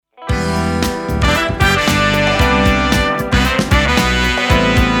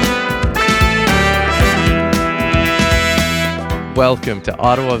Welcome to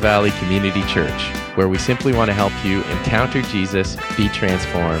Ottawa Valley Community Church, where we simply want to help you encounter Jesus, be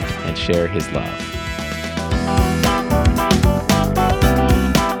transformed, and share his love.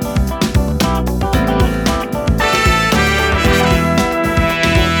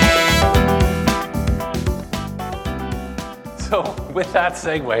 So with that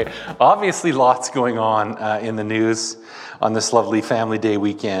segue, obviously lots going on in the news on this lovely Family Day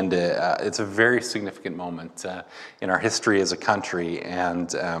weekend. It's a very significant moment in our history as a country,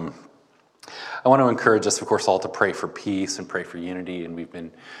 and I want to encourage us, of course, all to pray for peace and pray for unity, and we've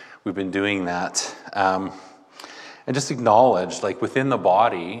been doing that, and just acknowledge, like within the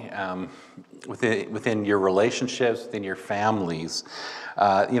body, within your relationships, within your families,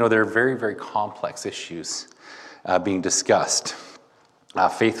 there are very, very complex issues being discussed.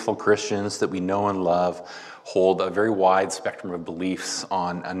 Faithful Christians that we know and love hold a very wide spectrum of beliefs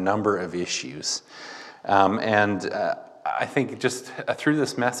on a number of issues. And I think just through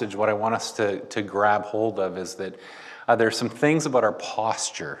this message, what I want us to grab hold of is that there are some things about our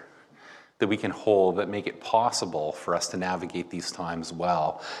posture that we can hold that make it possible for us to navigate these times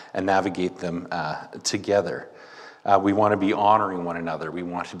well and navigate them together. We want to be honoring one another. We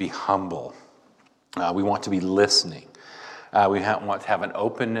want to be humble. We want to be listening. We want to have an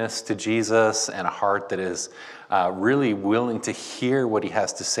openness to Jesus and a heart that is really willing to hear what he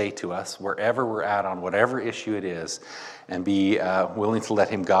has to say to us wherever we're at on whatever issue it is, and be willing to let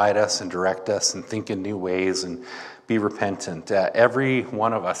him guide us and direct us and think in new ways and be repentant. Every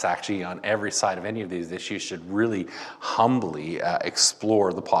one of us actually on every side of any of these issues should really humbly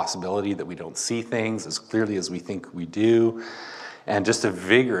explore the possibility that we don't see things as clearly as we think we do, and just to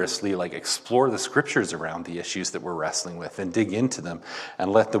vigorously explore the scriptures around the issues that we're wrestling with and dig into them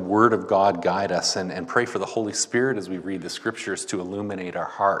and let the word of God guide us, and pray for the Holy Spirit as we read the scriptures to illuminate our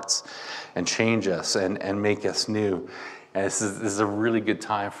hearts and change us and make us new. And this is a really good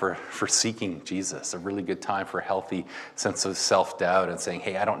time for seeking Jesus, a really good time for a healthy sense of self-doubt and saying,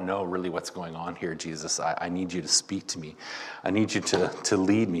 hey, I don't know really what's going on here, Jesus. I need you to speak to me. I need you to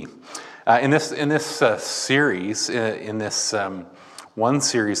lead me. In this series, in this one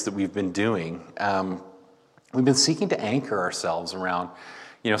series that we've been doing, we've been seeking to anchor ourselves around,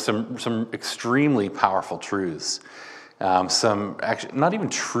 some extremely powerful truths, some actually not even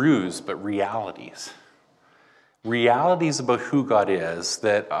truths, but realities about who God is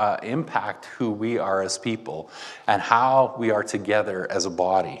that impact who we are as people and how we are together as a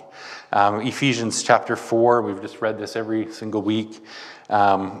body. Ephesians chapter 4, we've just read this every single week.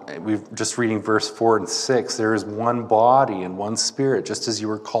 We're just reading verse 4 and 6. There is one body and one spirit, just as you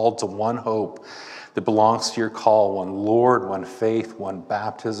were called to one hope that belongs to your call, one Lord, one faith, one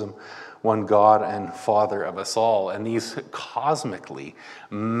baptism, one God and Father of us all. And these cosmically,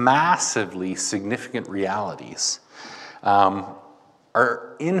 massively significant realities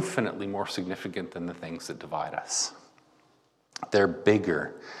are infinitely more significant than the things that divide us. They're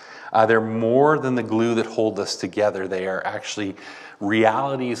bigger. They're more than the glue that hold us together. They are actually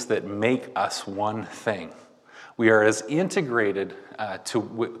realities that make us one thing. We are as integrated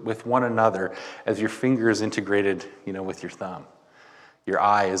with one another as your finger is integrated, with your thumb. Your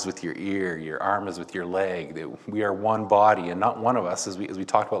eye is with your ear. Your arm is with your leg. We are one body, and not one of us, as we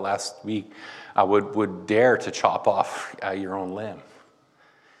talked about last week, would dare to chop off your own limb.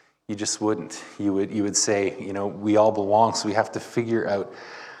 You just wouldn't. You would say, we all belong, so we have to figure out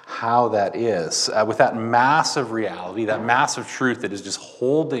how that is. With that massive reality, that massive truth that is just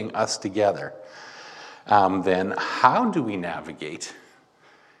holding us together, then how do we navigate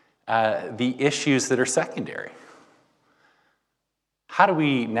the issues that are secondary? How do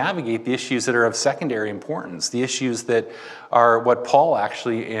we navigate the issues that are of secondary importance? The issues that are what Paul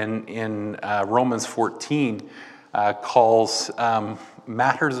actually in Romans 14 calls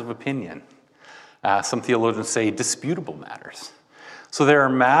matters of opinion. Some theologians say disputable matters. So there are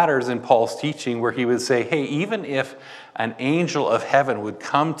matters in Paul's teaching where he would say, hey, even if an angel of heaven would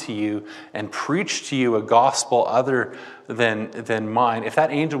come to you and preach to you a gospel other than mine, if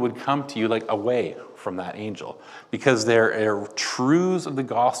that angel would come to you, away from that angel, because there are truths of the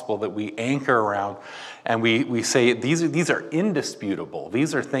gospel that we anchor around, and we say these are indisputable.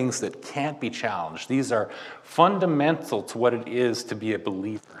 These are things that can't be challenged. These are fundamental to what it is to be a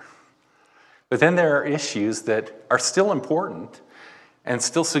believer. But then there are issues that are still important and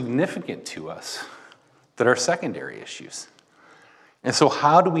still significant to us that are secondary issues. And so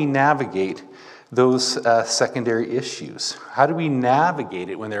how do we navigate those secondary issues? How do we navigate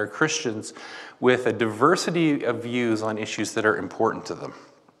it when there are Christians with a diversity of views on issues that are important to them?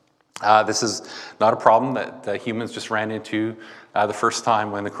 This is not a problem that humans just ran into the first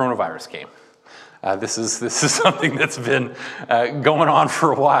time when the coronavirus came. This is something that's been going on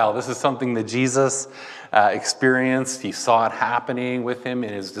for a while. This is something that Jesus experienced. He saw it happening with him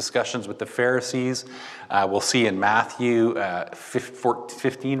in his discussions with the Pharisees. We'll see in Matthew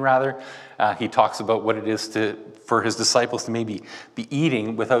 15, he talks about what it is for his disciples to maybe be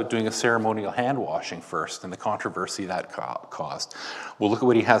eating without doing a ceremonial hand washing first, and the controversy that caused. We'll look at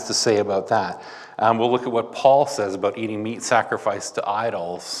what he has to say about that. We'll look at what Paul says about eating meat sacrificed to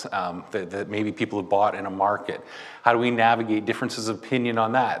idols that maybe people have bought in a market. How do we navigate differences of opinion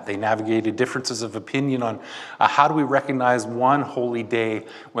on that? They navigated differences of opinion on how do we recognize one holy day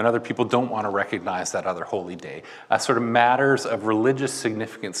when other people don't want to recognize that other holy day. Sort of matters of religious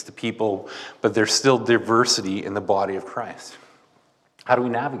significance to people, but there's still diversity in the body of Christ. How do we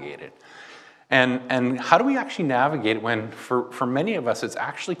navigate it? And how do we actually navigate it when, for many of us, it's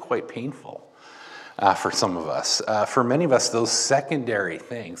actually quite painful? For some of us. For many of us, those secondary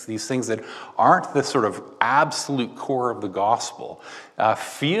things, these things that aren't the sort of absolute core of the gospel,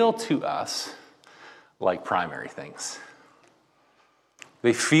 feel to us like primary things.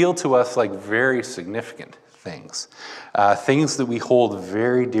 They feel to us like very significant things, things that we hold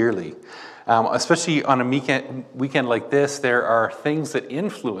very dearly. Especially on a weekend like this, there are things that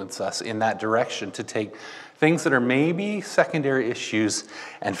influence us in that direction to take things that are maybe secondary issues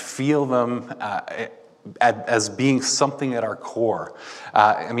and feel them as being something at our core.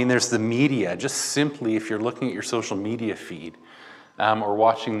 There's the media. Just simply, if you're looking at your social media feed or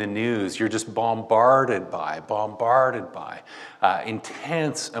watching the news, you're just bombarded by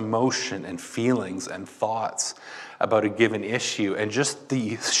intense emotion and feelings and thoughts about a given issue, and just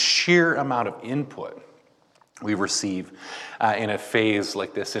the sheer amount of input we receive in a phase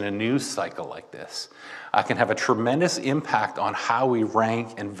like this, in a news cycle like this, can have a tremendous impact on how we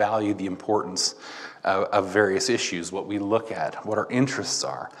rank and value the importance of various issues, what we look at, what our interests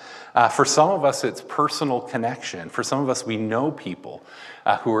are. For some of us, it's personal connection. For some of us, we know people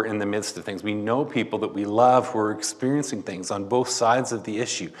who are in the midst of things. We know people that we love who are experiencing things on both sides of the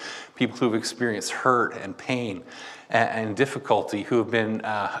issue, people who have experienced hurt and pain and difficulty, who have been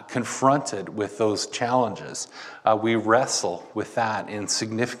confronted with those challenges. We wrestle with that in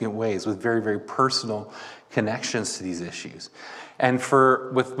significant ways, with very, very personal connections to these issues. And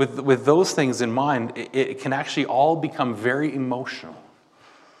with those things in mind, it can actually all become very emotional.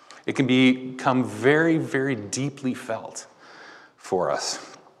 It can become very, very deeply felt for us.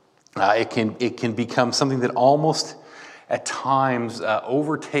 It can become something that almost at times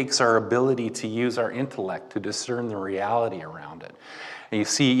overtakes our ability to use our intellect to discern the reality around it. And you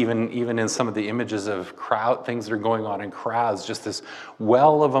see even in some of the images of things that are going on in crowds, just this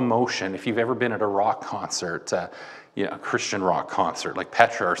well of emotion. If you've ever been at a rock concert, a Christian rock concert like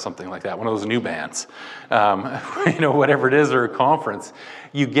Petra or something like that, one of those new bands, whatever it is, or a conference,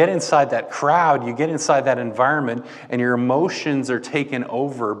 you get inside that crowd, you get inside that environment, and your emotions are taken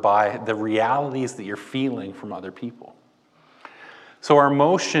over by the realities that you're feeling from other people. So our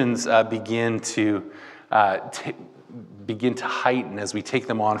emotions begin to heighten as we take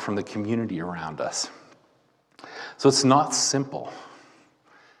them on from the community around us. So it's not simple.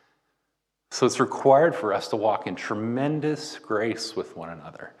 So it's required for us to walk in tremendous grace with one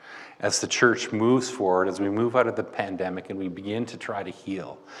another as the church moves forward, as we move out of the pandemic and we begin to try to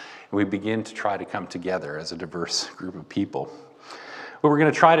heal, and we begin to try to come together as a diverse group of people. What we're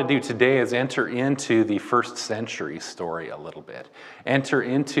going to try to do today is enter into the first century story a little bit. Enter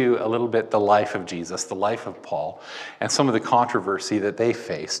into a little bit the life of Jesus, the life of Paul, and some of the controversy that they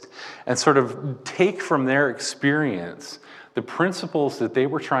faced, and sort of take from their experience the principles that they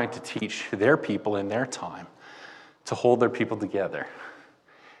were trying to teach their people in their time to hold their people together.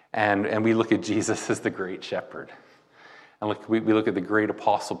 And we look at Jesus as the great shepherd. And we look at the great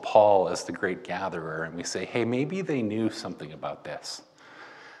apostle Paul as the great gatherer, and we say, hey, maybe they knew something about this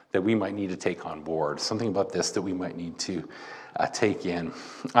that we might need to take on board, something about this that we might need to take in.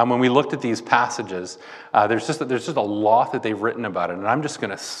 When we looked at these passages, there's just a lot that they've written about it, and I'm just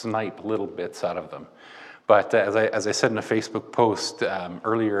going to snipe little bits out of them. But as I said in a Facebook post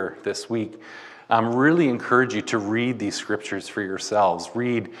earlier this week, really encourage you to read these scriptures for yourselves.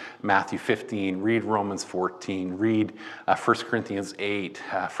 Read Matthew 15, read Romans 14, read 1 Corinthians 8,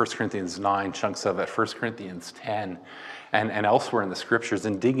 1 Corinthians 9, chunks of it, 1 Corinthians 10, and elsewhere in the scriptures,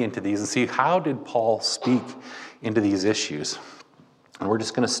 and dig into these and see how did Paul speak into these issues. And we're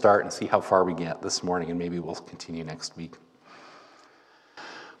just going to start and see how far we get this morning, and maybe we'll continue next week.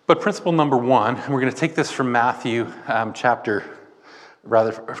 But principle number one, and we're going to take this from Matthew chapter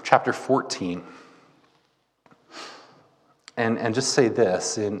 14. And just say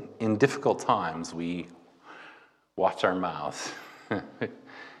this, in difficult times, we watch our mouths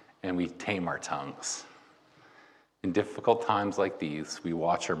and we tame our tongues. In difficult times like these, we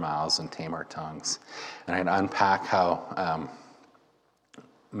watch our mouths and tame our tongues. And I'd unpack how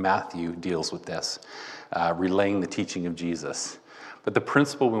Matthew deals with this, relaying the teaching of Jesus. But the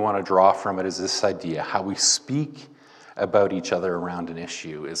principle we want to draw from it is this idea: how we speak about each other around an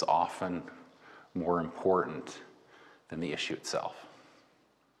issue is often more important than the issue itself.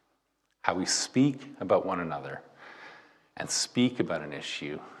 How we speak about one another and speak about an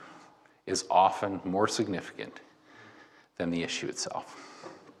issue is often more significant than the issue itself.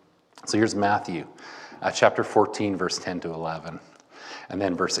 So here's Matthew, chapter 14, verse 10 to 11, and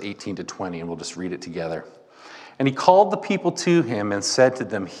then verse 18 to 20, and we'll just read it together. And he called the people to him and said to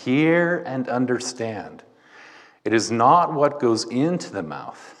them, "Hear and understand. It is not what goes into the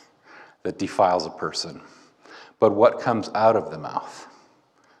mouth that defiles a person, but what comes out of the mouth.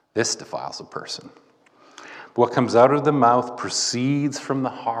 This defiles a person. What comes out of the mouth proceeds from the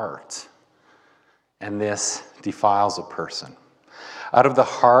heart, and this defiles a person. Out of the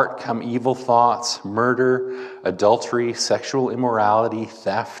heart come evil thoughts, murder, adultery, sexual immorality,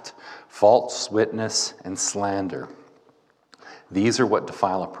 theft, false witness, and slander. These are what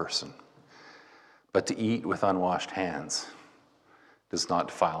defile a person. But to eat with unwashed hands does not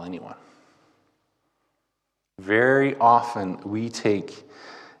defile anyone." Very often we take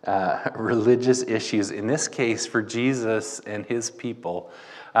religious issues, in this case for Jesus and his people,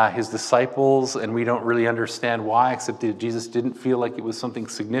 his disciples, and we don't really understand why, except that Jesus didn't feel like it was something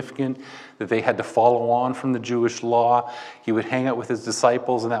significant that they had to follow on from the Jewish law. He would hang out with his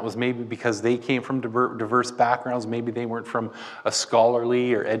disciples, and that was maybe because they came from diverse backgrounds. Maybe they weren't from a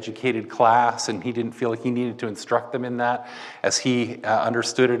scholarly or educated class, and he didn't feel like he needed to instruct them in that as he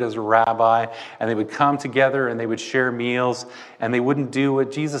understood it as a rabbi. And they would come together and they would share meals, and they wouldn't do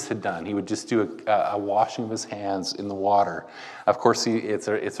what Jesus had done. He would just do a washing of his hands in the water. Of course,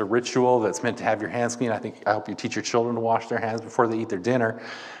 it's a ritual that's meant to have your hands clean. I hope you teach your children to wash their hands before they eat their dinner.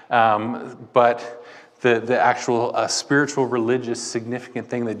 But the actual spiritual, religious, significant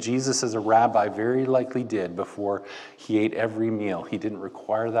thing that Jesus as a rabbi very likely did before he ate every meal, he didn't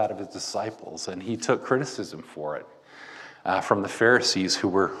require that of his disciples, and he took criticism for it from the Pharisees who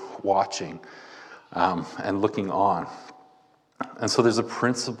were watching and looking on. And so there's a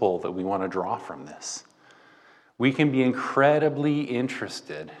principle that we want to draw from this. We can be incredibly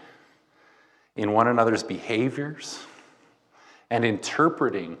interested in one another's behaviors and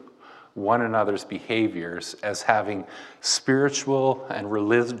interpreting one another's behaviors as having spiritual and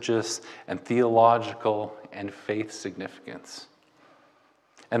religious and theological and faith significance.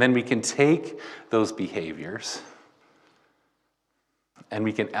 And then we can take those behaviors and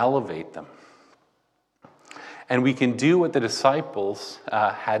we can elevate them. And we can do what the disciples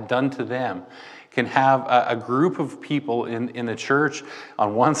had done to them. Can have a group of people in the church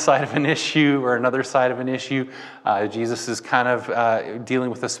on one side of an issue or another side of an issue. Jesus is kind of dealing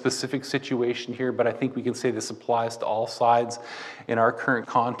with a specific situation here, but I think we can say this applies to all sides in our current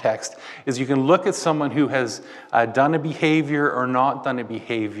context, is you can look at someone who has done a behavior or not done a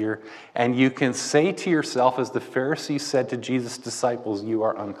behavior, and you can say to yourself, as the Pharisees said to Jesus' disciples, "You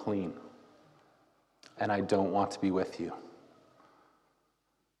are unclean, and I don't want to be with you.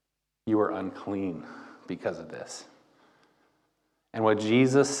 You are unclean because of this." And what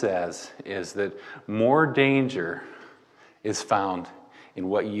Jesus says is that more danger is found in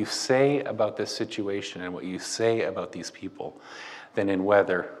what you say about this situation and what you say about these people than in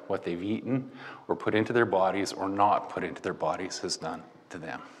whether what they've eaten or put into their bodies or not put into their bodies has done to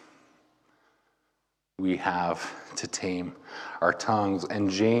them. We have to tame our tongues,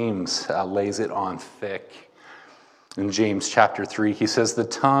 and James lays it on thick. In James chapter 3, he says, "The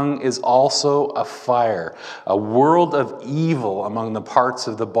tongue is also a fire, a world of evil among the parts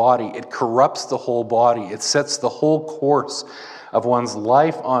of the body. It corrupts the whole body. It sets the whole course of one's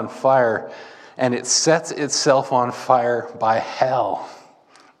life on fire, and it sets itself on fire by hell."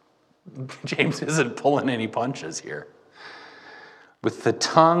 James isn't pulling any punches here. With the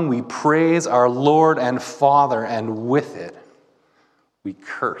tongue we praise our Lord and Father, and with it we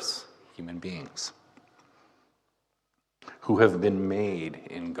curse human beings who have been made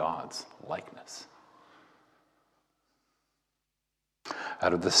in God's likeness.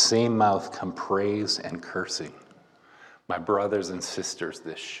 Out of the same mouth come praise and cursing. My brothers and sisters,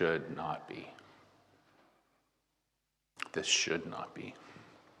 this should not be. This should not be.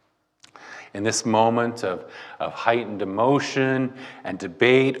 In this moment of heightened emotion and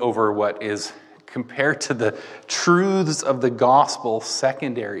debate over what is, compared to the truths of the gospel,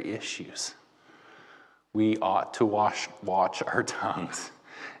 secondary issues, we ought to watch our tongues,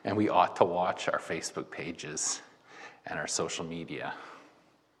 and we ought to watch our Facebook pages and our social media.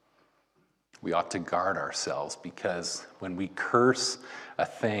 we ought to guard ourselves, because when we curse a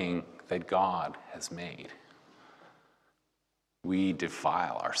thing that God has made, we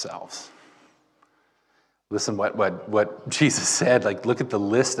defile ourselves. Listen what Jesus said. Like, look at the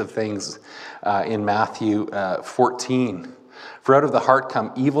list of things in Matthew 14. For out of the heart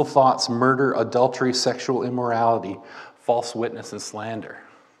come evil thoughts, murder, adultery, sexual immorality, false witness, and slander.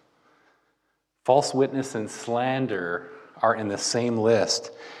 False witness and slander are in the same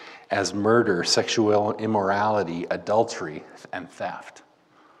list as murder, sexual immorality, adultery, and theft.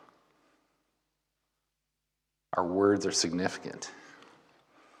 Our words are significant.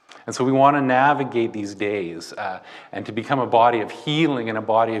 And so we want to navigate these days and to become a body of healing and a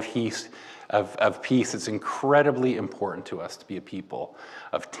body of peace. It's incredibly important to us to be a people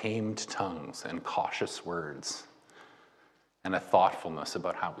of tamed tongues and cautious words and a thoughtfulness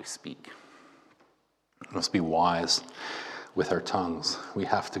about how we speak. We must be wise with our tongues. We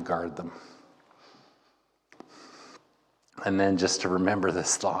have to guard them. And then just to remember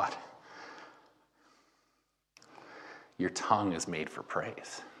this thought: your tongue is made for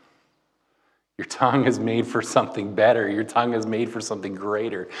praise. Your tongue is made for something better. Your tongue is made for something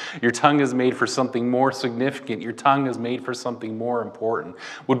greater. Your tongue is made for something more significant. Your tongue is made for something more important.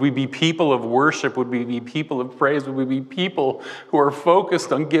 Would we be people of worship? Would we be people of praise? Would we be people who are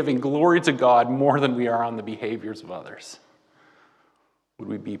focused on giving glory to God more than we are on the behaviors of others? Would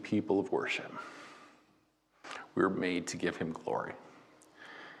we be people of worship? We're made to give him glory.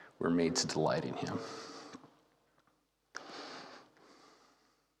 We're made to delight in him.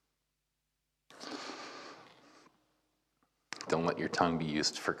 Don't let your tongue be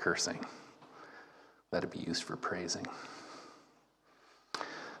used for cursing. Let it be used for praising.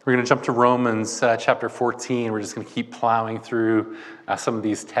 We're going to jump to Romans chapter 14. We're just going to keep plowing through some of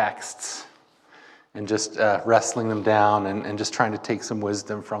these texts and just wrestling them down and just trying to take some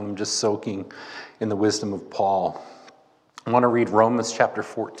wisdom from them, just soaking in the wisdom of Paul. I want to read Romans chapter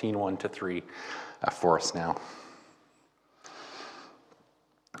 14, 1-3 for us now.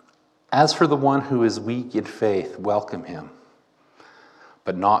 As for the one who is weak in faith, welcome him,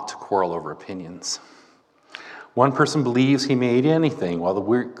 but not to quarrel over opinions. One person believes he may eat anything, while the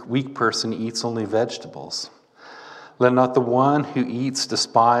weak person eats only vegetables. Let not the one who eats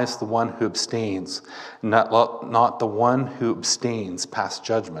despise the one who abstains, not the one who abstains pass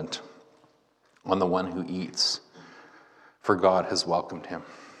judgment on the one who eats, for God has welcomed him.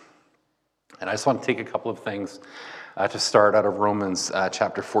 And I just want to take a couple of things to start out of Romans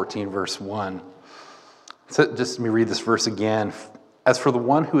chapter 14, verse 1. So just let me read this verse again. As for the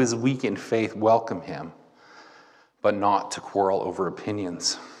one who is weak in faith, welcome him, but not to quarrel over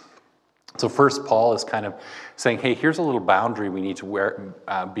opinions. So first, Paul is kind of saying, hey, here's a little boundary we need to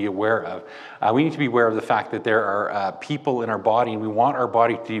be aware of. We need to be aware of the fact that there are people in our body, and we want our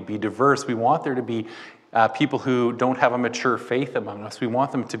body to be diverse. We want there to be people who don't have a mature faith among us. We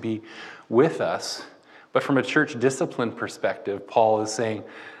want them to be with us. But from a church discipline perspective, Paul is saying,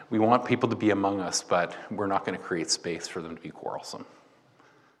 we want people to be among us, but we're not going to create space for them to be quarrelsome.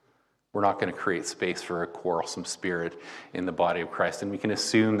 We're not going to create space for a quarrelsome spirit in the body of Christ. And we can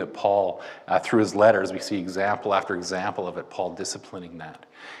assume that Paul, through his letters, we see example after example of it, Paul disciplining that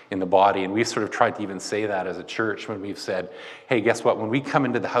in the body. And we've sort of tried to even say that as a church when we've said, hey, guess what? When we come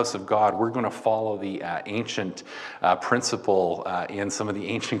into the house of God, we're going to follow the ancient principle in some of the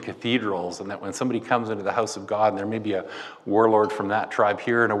ancient cathedrals, and that when somebody comes into the house of God, and there may be a warlord from that tribe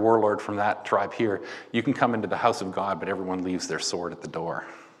here and a warlord from that tribe here, you can come into the house of God, but everyone leaves their sword at the door.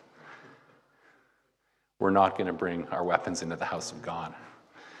 We're not going to bring our weapons into the house of God.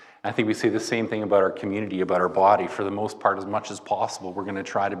 I think we say the same thing about our community, about our body. For the most part, as much as possible, we're going to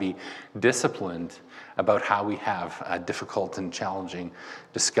try to be disciplined about how we have difficult and challenging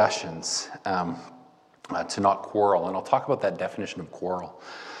discussions, to not quarrel. And I'll talk about that definition of quarrel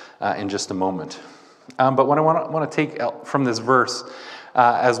in just a moment. But what I want to take from this verse,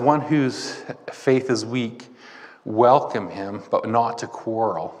 as one whose faith is weak, welcome him, but not to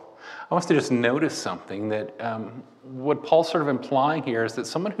quarrel. I want us to just notice something, that what Paul's sort of implying here is that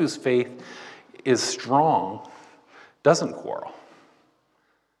someone whose faith is strong doesn't quarrel.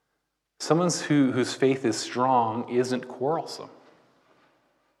 Someone whose faith is strong isn't quarrelsome.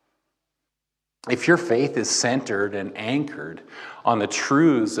 If your faith is centered and anchored on the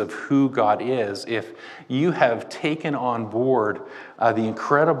truths of who God is, if you have taken on board the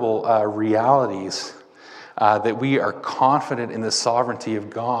incredible realities that we are confident in the sovereignty of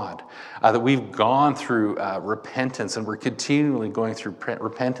God, that we've gone through repentance and we're continually going through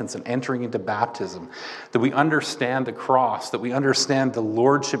repentance and entering into baptism, that we understand the cross, that we understand the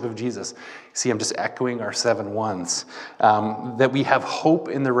lordship of Jesus. See, I'm just echoing our 7 ones. That we have hope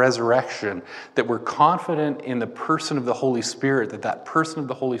in the resurrection, that we're confident in the person of the Holy Spirit, that person of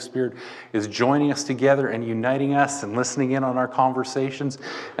the Holy Spirit is joining us together and uniting us and listening in on our conversations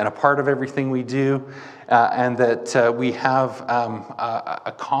and a part of everything we do, and that we have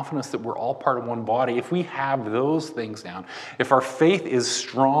a confidence that we're all part of one body. If we have those things down, if our faith is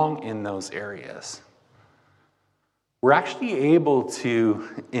strong in those areas, we're actually able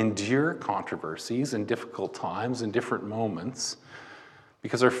to endure controversies and difficult times and different moments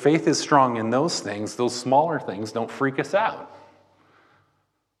because our faith is strong in those things. Those smaller things don't freak us out.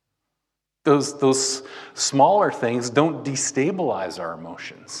 Those smaller things don't destabilize our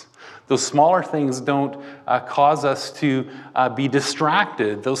emotions. Those smaller things don't cause us to be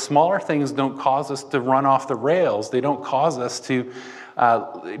distracted. Those smaller things don't cause us to run off the rails. They don't cause us to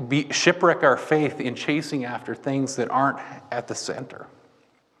shipwreck our faith in chasing after things that aren't at the center.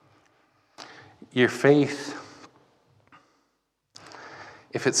 Your faith,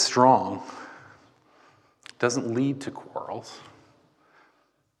 if it's strong, doesn't lead to quarrels.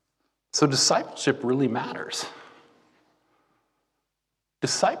 So discipleship really matters.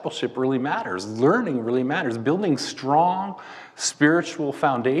 Discipleship really matters. Learning really matters. Building strong spiritual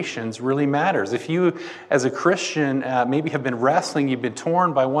foundations really matters. If you, as a Christian, maybe have been wrestling, you've been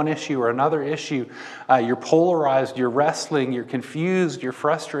torn by one issue or another issue, you're polarized, you're wrestling, you're confused, you're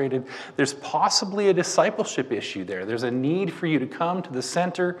frustrated, there's possibly a discipleship issue there. There's a need for you to come to the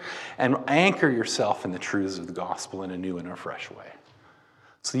center and anchor yourself in the truths of the gospel in a new and a fresh way,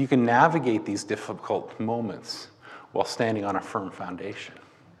 so you can navigate these difficult moments while standing on a firm foundation.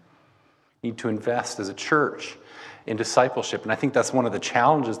 You need to invest as a church in discipleship. And I think that's one of the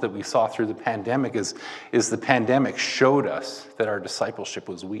challenges that we saw through the pandemic is the pandemic showed us that our discipleship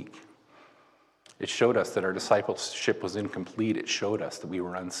was weak. It showed us that our discipleship was incomplete. It showed us that we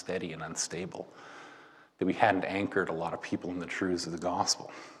were unsteady and unstable, that we hadn't anchored a lot of people in the truths of the gospel.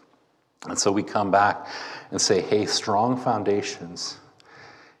 And so we come back and say, hey, strong foundations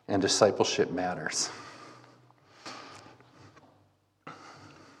and discipleship matters.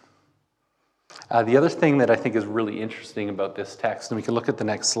 The other thing that I think is really interesting about this text, and we can look at the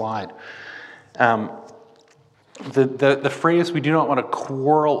next slide, the phrase, we do not want to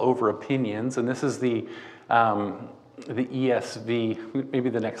quarrel over opinions, and this is the ESV, maybe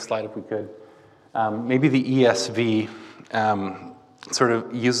the next slide if we could, maybe the ESV sort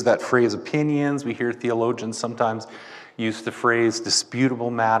of uses that phrase opinions. We hear theologians sometimes use the phrase disputable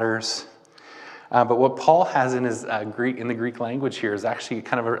matters. But what Paul has in his in the Greek language here is actually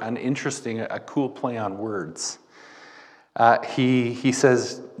kind of an interesting, a cool play on words. He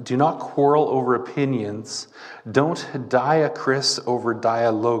says, do not quarrel over opinions. Don't diakris over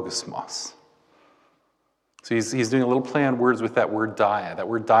dialogismos. So he's doing a little play on words with that word dia. That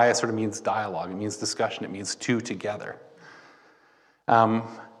word dia sort of means dialogue. It means discussion. It means two together.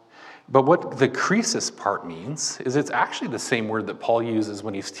 But what the krisis part means is it's actually the same word that Paul uses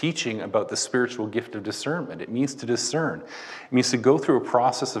when he's teaching about the spiritual gift of discernment. It means to discern. It means to go through a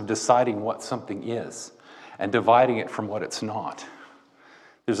process of deciding what something is and dividing it from what it's not.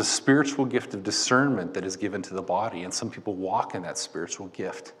 There's a spiritual gift of discernment that is given to the body, and some people walk in that spiritual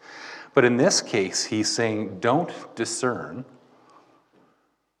gift. But in this case, he's saying don't discern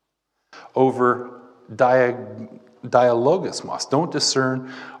over dialogismos. Don't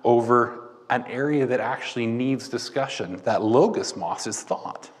discern over an area that actually needs discussion. That logismos is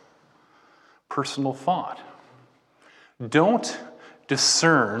thought, personal thought. Don't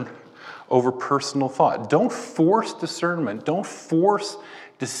discern over personal thought. Don't force discernment. Don't force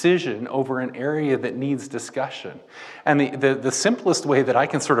decision over an area that needs discussion. And the simplest way that I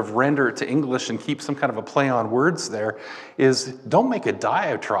can sort of render it to English and keep some kind of a play on words there is don't make a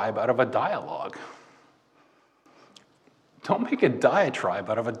diatribe out of a dialogue. Don't make a diatribe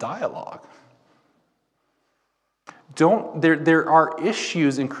out of a dialogue. There are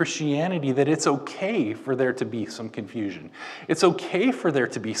issues in Christianity that it's okay for there to be some confusion. It's okay for there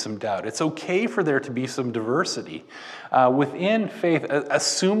to be some doubt. It's okay for there to be some diversity. Within faith,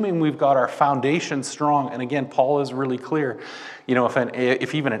 assuming we've got our foundation strong, and again, Paul is really clear,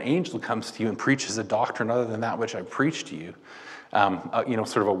 if even an angel comes to you and preaches a doctrine other than that which I preach to you,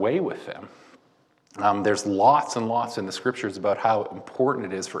 sort of away with them. There's lots and lots in the scriptures about how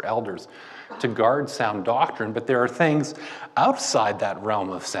important it is for elders to guard sound doctrine, but there are things outside that realm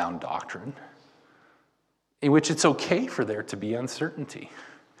of sound doctrine in which it's okay for there to be uncertainty.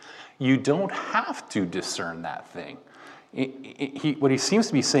 you don't have to discern that thing. What he seems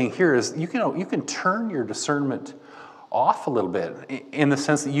to be saying here is you can turn your discernment off a little bit in the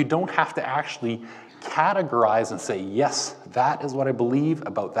sense that you don't have to actually categorize and say, yes, that is what I believe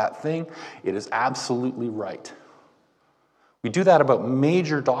about that thing. It is absolutely right. We do that about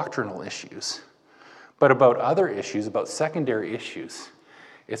major doctrinal issues, but about other issues, about secondary issues,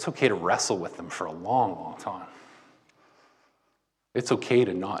 it's okay to wrestle with them for a long, long time. It's okay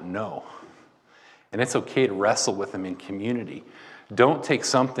to not know. And it's okay to wrestle with them in community. Don't take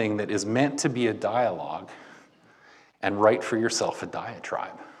something that is meant to be a dialogue and write for yourself a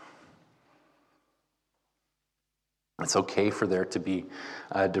diatribe. It's okay for there to be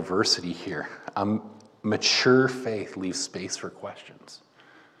diversity here. Mature faith leaves space for questions.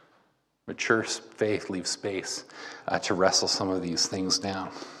 Mature faith leaves space to wrestle some of these things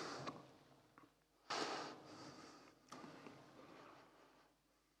down.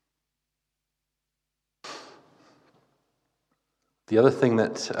 The other thing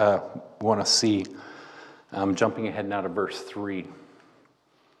that we want to see, jumping ahead now to verse 3.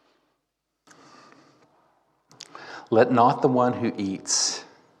 Let not the one who eats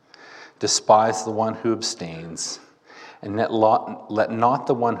despise the one who abstains, and let not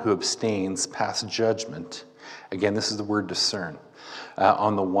the one who abstains pass judgment. Again, this is the word discern,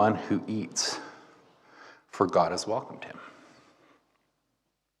 on the one who eats, for God has welcomed him.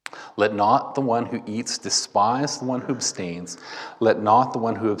 Let not the one who eats despise the one who abstains. Let not the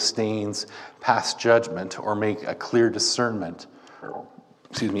one who abstains pass judgment or make a clear discernment,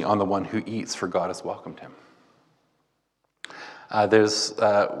 on the one who eats, for God has welcomed him. There's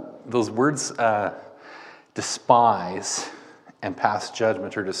those words, despise and pass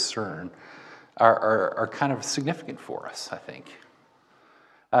judgment or discern, are kind of significant for us, I think.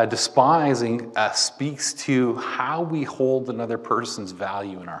 Despising speaks to how we hold another person's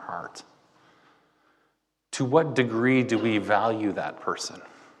value in our heart. To what degree do we value that person?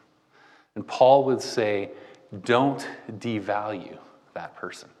 And Paul would say, don't devalue that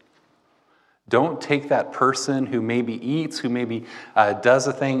person. Don't take that person who maybe eats, who maybe does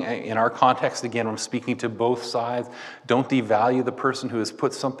a thing. In our context, again, I'm speaking to both sides. Don't devalue the person who has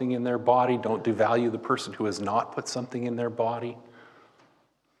put something in their body. Don't devalue the person who has not put something in their body.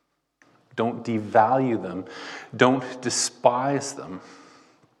 Don't devalue them. Don't despise them.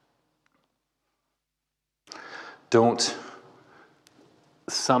 Don't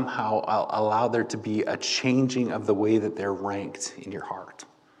somehow allow there to be a changing of the way that they're ranked in your heart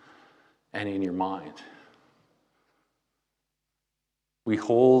and in your mind. We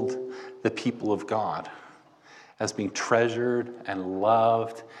hold the people of God as being treasured and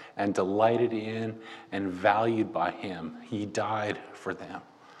loved and delighted in and valued by him. He died for them.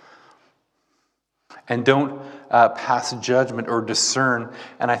 And don't pass judgment or discern.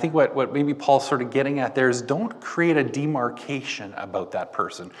 And I think what maybe Paul's sort of getting at there is don't create a demarcation about that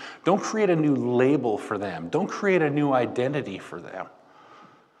person. Don't create a new label for them. Don't create a new identity for them.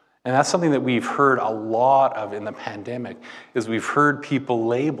 And that's something that we've heard a lot of in the pandemic, is we've heard people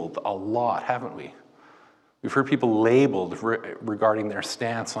labeled a lot, haven't we? We've heard people labeled regarding their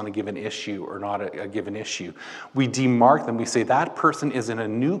stance on a given issue or not a given issue. We demark them. We say that person is in a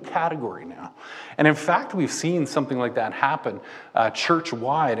new category now. And in fact, we've seen something like that happen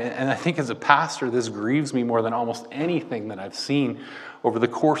church-wide. And I think as a pastor, this grieves me more than almost anything that I've seen over the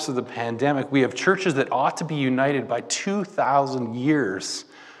course of the pandemic. We have churches that ought to be united by 2,000 years,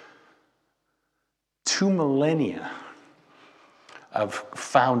 2 millennia of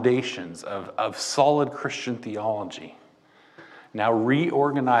foundations, of solid Christian theology, now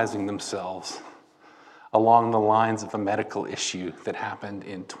reorganizing themselves along the lines of a medical issue that happened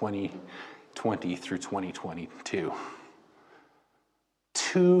in 2020 through 2022.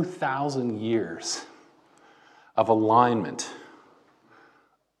 2,000 years of alignment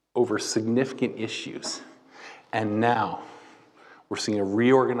over significant issues, and now we're seeing a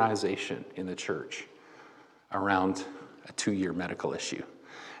reorganization in the church around a 2-year medical issue.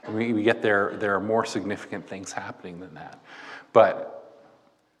 And we get there are more significant things happening than that. But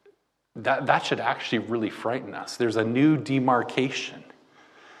that should actually really frighten us. There's a new demarcation,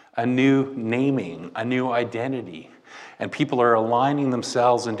 a new naming, a new identity. And people are aligning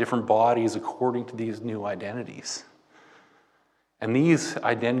themselves in different bodies according to these new identities. And these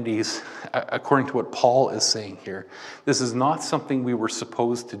identities, according to what Paul is saying here, this is not something we were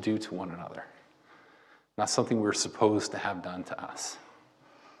supposed to do to one another. Not something we're supposed to have done to us.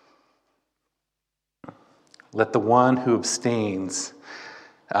 Let the one who abstains,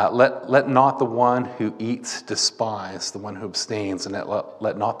 let not the one who eats despise the one who abstains, and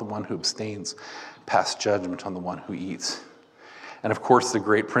let not the one who abstains pass judgment on the one who eats. And of course, the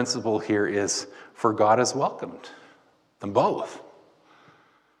great principle here is, for God has welcomed them both.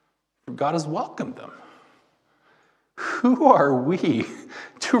 For God has welcomed them. Who are we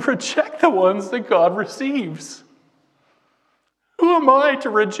to reject the ones that God receives? Who am I to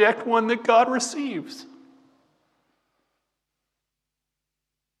reject one that God receives?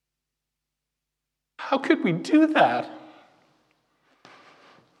 How could we do that?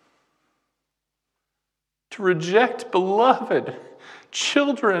 To reject beloved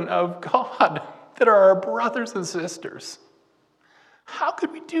children of God that are our brothers and sisters. How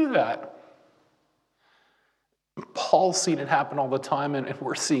could we do that? Paul's seen it happen all the time, and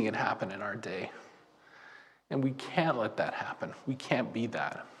we're seeing it happen in our day. And we can't let that happen. We can't be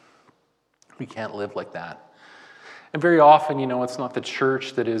that. We can't live like that. And very often, it's not the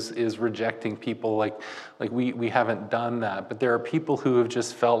church that is rejecting people, like we haven't done that. But there are people who have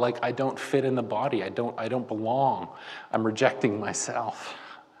just felt like, I don't fit in the body. I don't belong. I'm rejecting myself.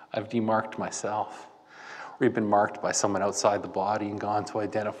 I've demarked myself. Or you've been marked by someone outside the body and gone to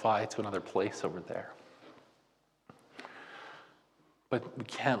identify to another place over there. But we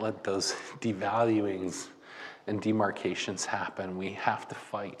can't let those devaluings and demarcations happen. We have to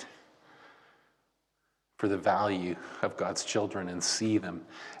fight for the value of God's children and see them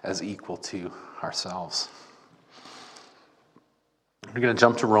as equal to ourselves. We're going to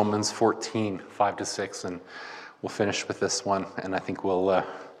jump to Romans 14, 5-6, and we'll finish with this one, and I think we'll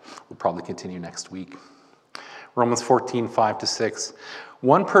probably continue next week. Romans 14, 5-6.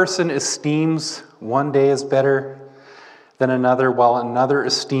 One person esteems one day as better than another, while another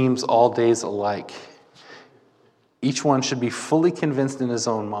esteems all days alike. Each one should be fully convinced in his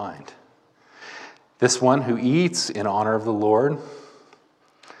own mind. This one who eats in honor of the Lord,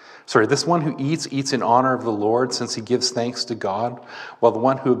 eats in honor of the Lord, since he gives thanks to God, while the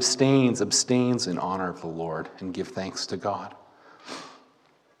one who abstains in honor of the Lord and give thanks to God.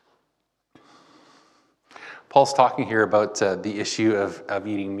 Paul's talking here about the issue of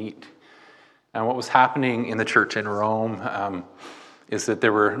eating meat. And what was happening in the church in Rome is that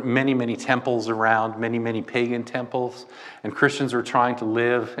there were many, many temples around, many, many pagan temples, and Christians were trying to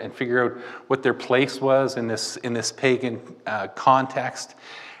live and figure out what their place was in this pagan context.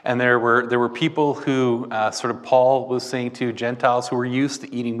 And there were people who, sort of Paul was saying to Gentiles, who were used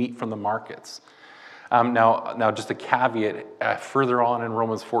to eating meat from the markets. Now, just a caveat, further on in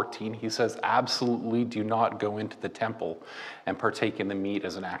Romans 14, he says, absolutely do not go into the temple and partake in the meat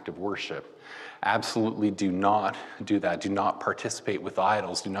as an act of worship. Absolutely do not do that. Do not participate with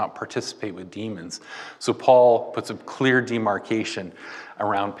idols. Do not participate with demons. So Paul puts a clear demarcation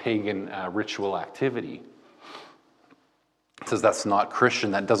around pagan ritual activity. He says that's not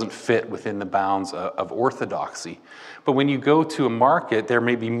Christian. That doesn't fit within the bounds of orthodoxy. But when you go to a market, there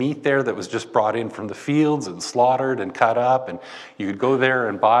may be meat there that was just brought in from the fields and slaughtered and cut up, and you could go there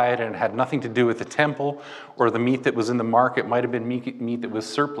and buy it, and it had nothing to do with the temple, or the meat that was in the market might have been meat that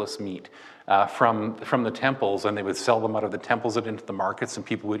was surplus meat from the temples, and they would sell them out of the temples and into the markets, and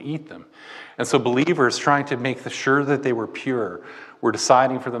people would eat them. And so believers, trying to make sure that they were pure, were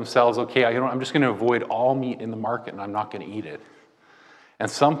deciding for themselves, okay, I'm just going to avoid all meat in the market, and I'm not going to eat it. And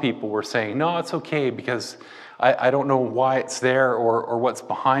some people were saying, no, it's okay, because I don't know why it's there or what's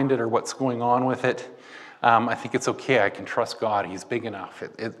behind it or what's going on with it. I think it's okay. I can trust God. He's big enough.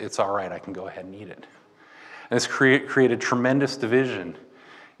 It's all right. I can go ahead and eat it. And this created tremendous division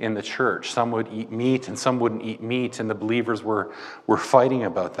in the church. Some would eat meat and some wouldn't eat meat, and the believers were fighting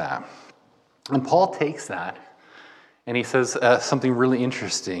about that. And Paul takes that and he says something really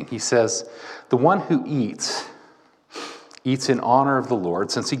interesting. He says, the one who eats in honor of the Lord,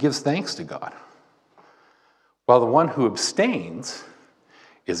 since he gives thanks to God, while the one who abstains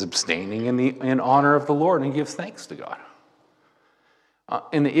is abstaining in honor of the Lord and gives thanks to God.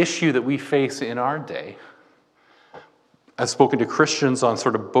 In the issue that we face in our day, I've spoken to Christians on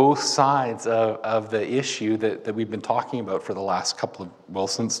sort of both sides of the issue that we've been talking about for the last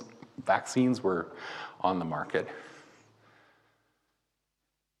since vaccines were on the market.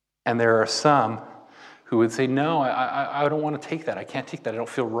 And there are some who would say, no, I don't want to take that. I can't take that. I don't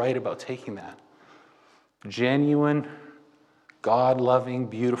feel right about taking that. Genuine, God-loving,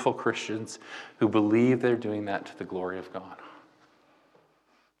 beautiful Christians who believe they're doing that to the glory of God.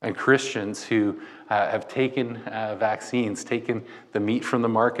 And Christians who have taken vaccines, taken the meat from the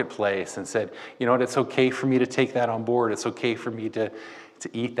marketplace and said, you know what, it's okay for me to take that on board. It's okay for me to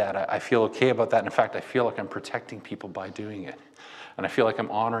eat that. I feel okay about that. In fact, I feel like I'm protecting people by doing it. And I feel like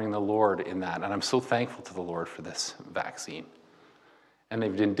I'm honoring the Lord in that. And I'm so thankful to the Lord for this vaccine. And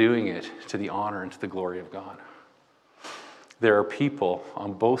they've been doing it to the honor and to the glory of God. . There are people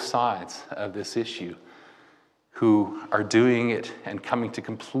on both sides of this issue who are doing it and coming to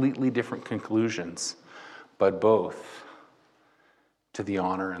completely different conclusions, but both to the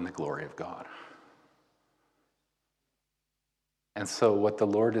honor and the glory of God. And so what the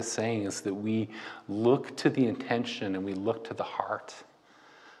Lord is saying is that we look to the intention and we look to the heart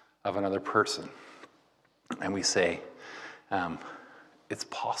of another person. And we say, it's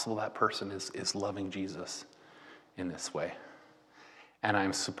possible that person is loving Jesus in this way. And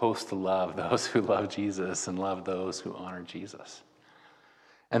I'm supposed to love those who love Jesus and love those who honor Jesus.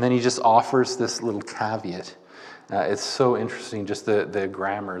 And then he just offers this little caveat. It's so interesting, just the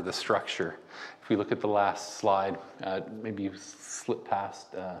grammar, the structure. If we look at the last slide, maybe you slip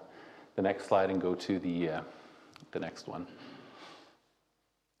past the next slide and go to the next one.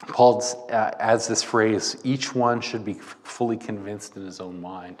 Paul adds this phrase, each one should be fully convinced in his own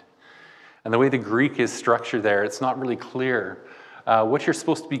mind. And the way the Greek is structured there, it's not really clear what you're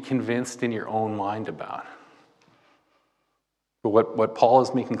supposed to be convinced in your own mind about. But what Paul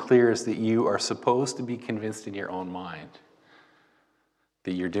is making clear is that you are supposed to be convinced in your own mind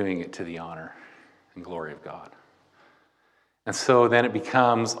that you're doing it to the honor and glory of God. And so then it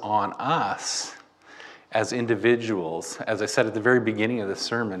becomes on us as individuals. As I said at the very beginning of the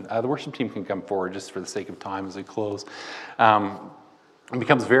sermon, the worship team can come forward just for the sake of time as we close. It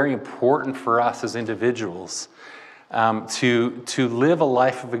becomes very important for us as individuals to live a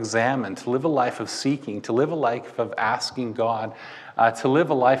life of examine, to live a life of seeking, to live a life of asking God, to live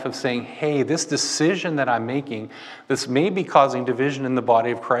a life of saying, hey, this decision that I'm making, this may be causing division in the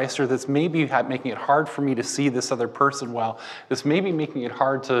body of Christ, or this may be making it hard for me to see this other person well. This may be making it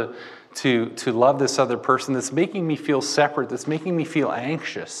hard to love this other person. That's making me feel separate. That's making me feel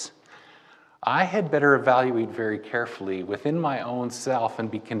anxious. I had better evaluate very carefully within my own self and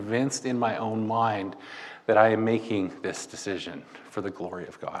be convinced in my own mind that I am making this decision for the glory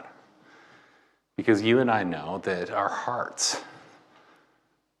of God. Because you and I know that our hearts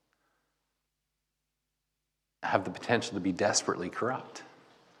have the potential to be desperately corrupt.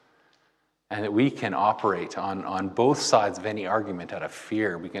 And that we can operate on both sides of any argument out of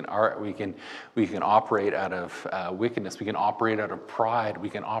fear. We can operate out of wickedness. We can operate out of pride. We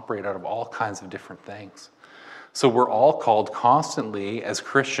can operate out of all kinds of different things. So we're all called constantly as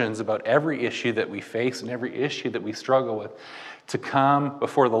Christians about every issue that we face and every issue that we struggle with to come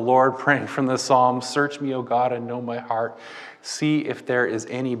before the Lord praying from the Psalms, search me, O God, and know my heart. See if there is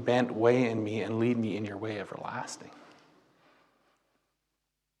any bent way in me and lead me in your way everlasting.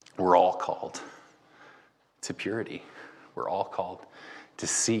 We're all called to purity. We're all called to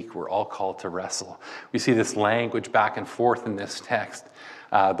seek. We're all called to wrestle. We see this language back and forth in this text.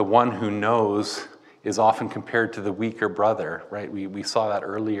 The one who knows is often compared to the weaker brother, right? We saw that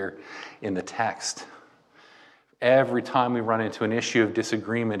earlier in the text. Every time we run into an issue of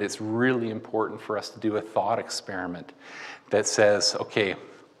disagreement, it's really important for us to do a thought experiment that says, okay,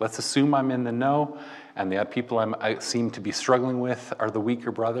 let's assume I'm in the know, and the people I seem to be struggling with are the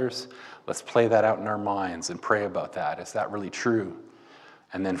weaker brothers. Let's play that out in our minds and pray about that. Is that really true?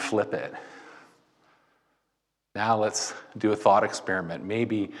 And then flip it. Now let's do a thought experiment.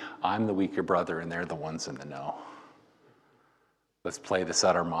 Maybe I'm the weaker brother and they're the ones in the know. Let's play this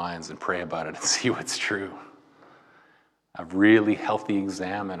out our minds and pray about it and see what's true. A really healthy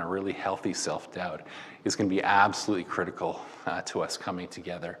exam and a really healthy self-doubt is going to be absolutely critical to us coming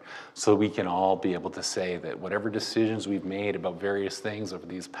together so we can all be able to say that whatever decisions we've made about various things over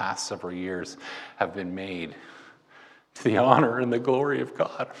these past several years have been made to the honor and the glory of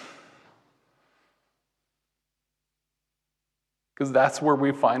God. Because that's where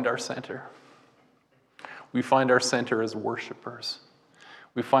we find our center. We find our center as worshipers.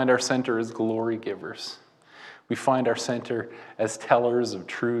 We find our center as glory givers. We find our center as tellers of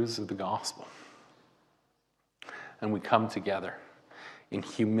truths of the gospel. And we come together in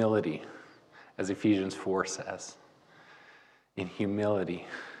humility, as Ephesians 4 says. In humility,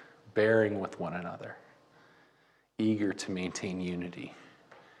 bearing with one another, eager to maintain unity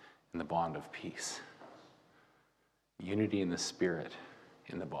in the bond of peace. Unity in the Spirit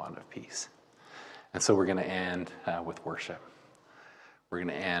in the bond of peace. And so we're going to end with worship. We're going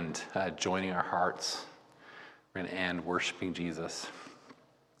to end joining our hearts. We're going to end worshiping Jesus.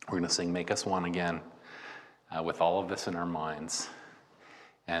 We're going to sing Make Us One again with all of this in our minds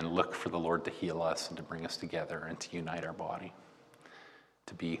and look for the Lord to heal us and to bring us together and to unite our body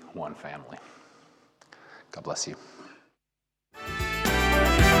to be one family. God bless you.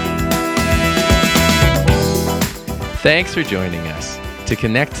 Thanks for joining us. To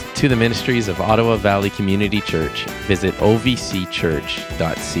connect to the ministries of Ottawa Valley Community Church, visit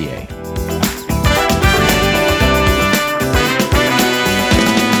ovcchurch.ca.